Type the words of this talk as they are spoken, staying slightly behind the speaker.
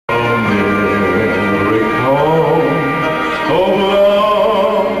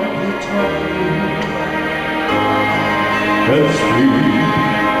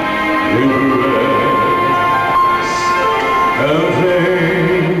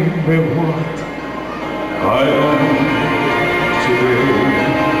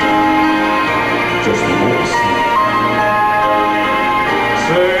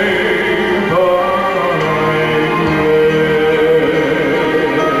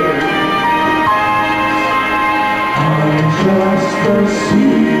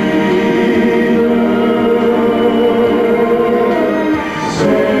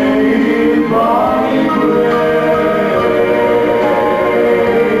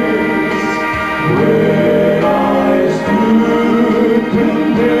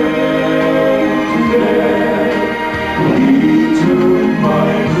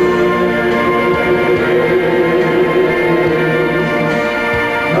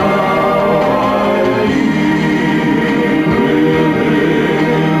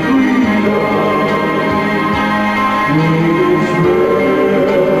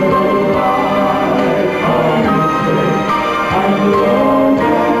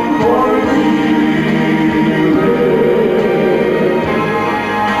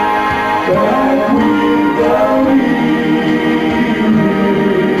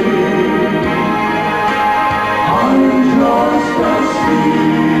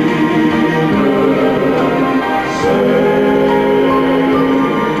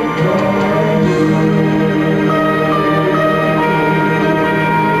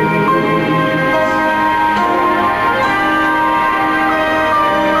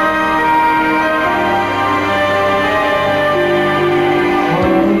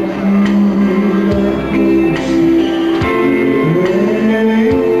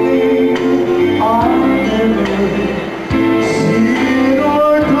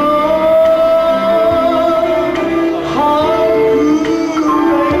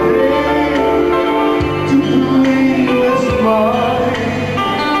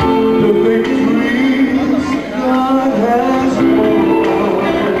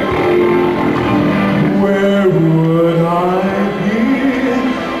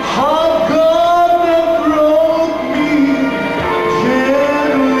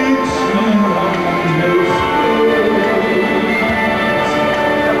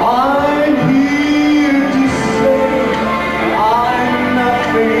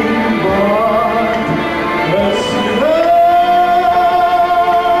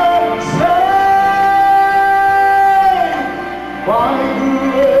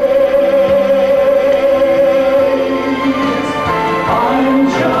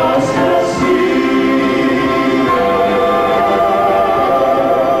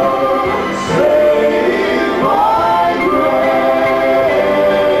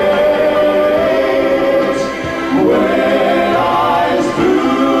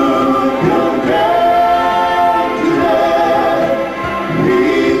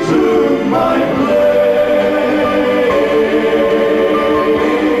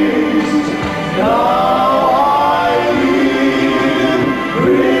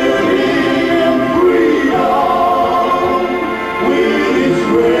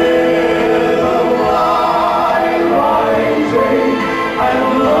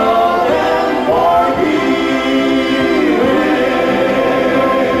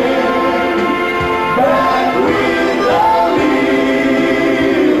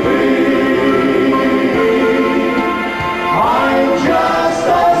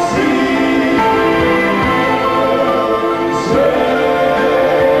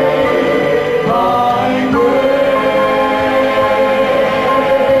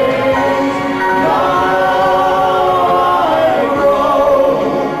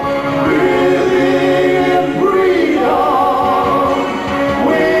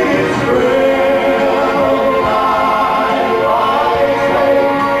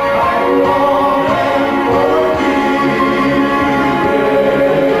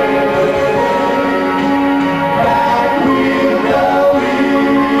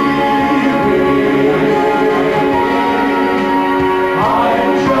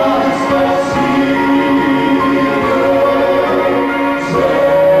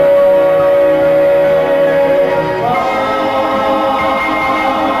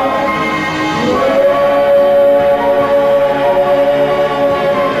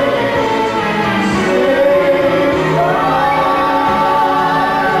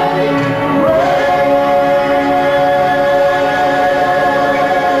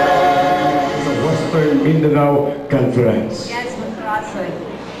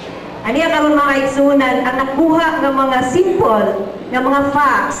Aniya karon mga kaigsunan ang nakuha ng mga simple nga mga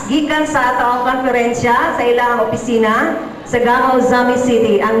facts gikan sa atong konferensya sa ilang opisina sa Gangao, Zami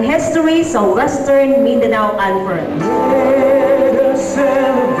City, ang history sa Western Mindanao Conference. Let us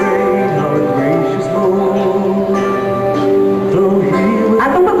celebrate our gracious Lord.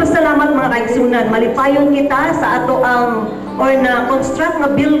 Atong pagpasalamat mga kaigsunan, malipayon kita sa ato ang or na construct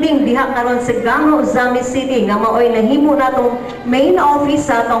nga building diha karon sa Gangao, Zami City nga maoy nahimo natong main office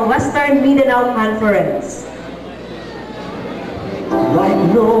sa atong Western Mindanao Conference. Like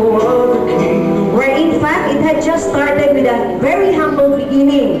no other king, Where in fact it had had just started with a very humble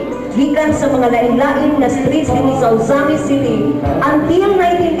beginning. Gikan sa mga lain-lain na streets din sa Ozami City until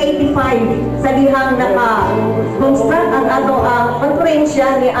 1985 sa dihang naka-construct ang ato ang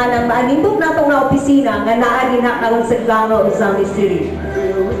konferensya ni anang maanindog nato nga opisina nga naa din karon sa Gano, Ozami City.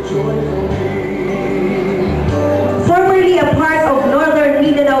 Formerly a part of Northern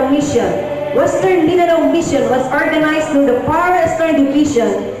Mindanao Mission, Western Mindanao Mission was organized through the Far Eastern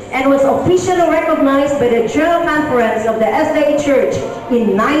Division and was officially recognized by the General Conference of the SDA Church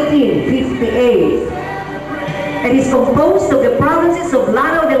in 1958. It is composed of the provinces of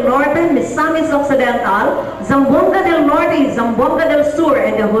Lanao del Norte, Misamis Occidental, Zamboanga del Norte, Zamboanga del Sur,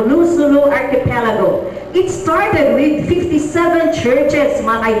 and the Hulu-Sulu Archipelago. It started with 57 churches,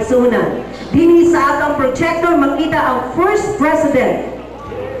 mga kaigsunan. Dini sa atong projector makita ang first president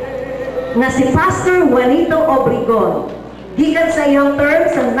na si Pastor Juanito Obregon. Gikan sa iyang term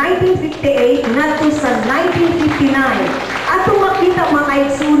sa 1958 ngadto sa 1959. Atong makita mga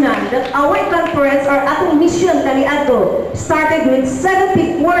kaigsunan that our conference or atong mission kaniadto started with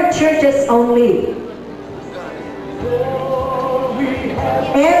 74 churches only.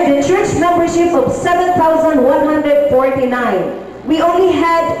 And the church membership of 7,149. We only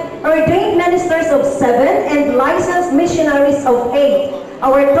had ordained ministers of 7 and licensed missionaries of 8.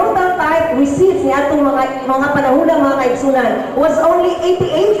 Our total tithe receipts ni atong mga panahuna mga kaigsunan was only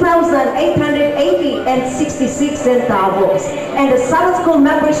 88,880 and 66 centavos, and the Sabbath School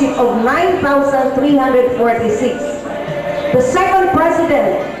membership of 9,346. The second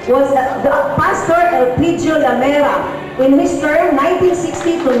president was the Pastor Elpidio Lamera in his term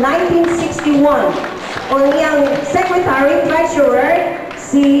 1960 to 1961. O niyang secretary treasurer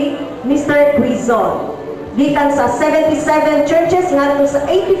si Mr. Quizon. Gikan sa 77 churches ngadto sa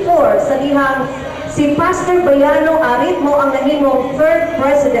 84 sa dihang si Pastor Bayano Aritmo ang nahimong third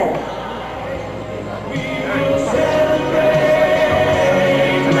president.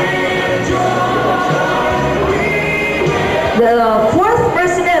 The fourth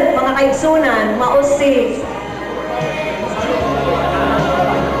president, mga kaigsunan, mao si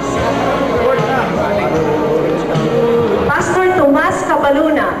Pastor Tomas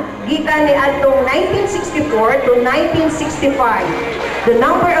Cabaluna. Gikan ni atong 1964 to 1965. The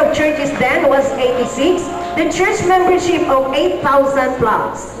number of churches then was 86. The church membership of 8,000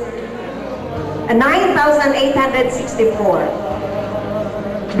 plus.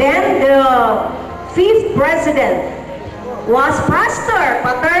 9,864. Then the fifth president was Pastor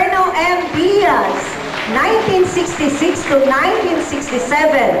Paterno M. Diaz, 1966 to 1967.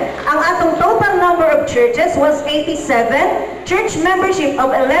 Ang atong total number of churches was 87. Church membership of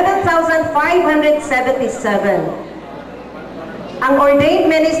 11,577. Ang ordained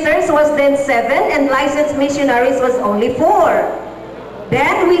ministers was then 7 and licensed missionaries was only 4.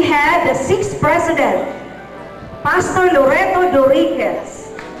 Then we had the sixth president, Pastor Loreto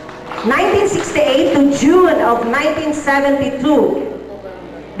Doriquez, 1968 to June of 1972.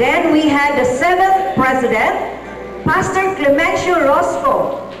 Then we had the seventh president, Pastor Clemencio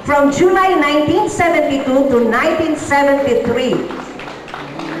Rosco, from July 1972 to 1973.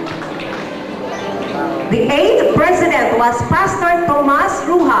 The eighth president was Pastor Tomas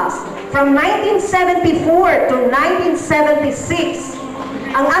Rujas, from 1974 to 1976.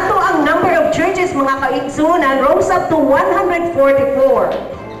 Ang ato ang number of churches mga kaigsunan rose up to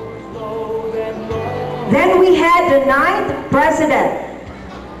 144. Then we had the ninth president,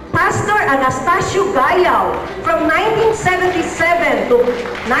 Pastor Anastasio Gayaw, from 1977 to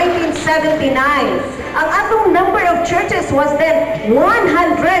 1979. Ang atong number of churches was then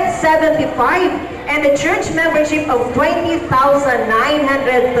 175 and a church membership of 20,937.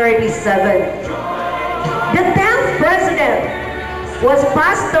 The 10th president was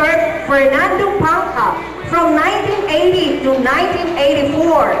Pastor Fernando Pangka, from 1980 to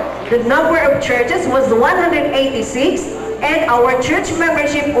 1984. The number of churches was 186 and our church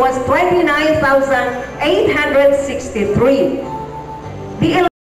membership was 29,863. The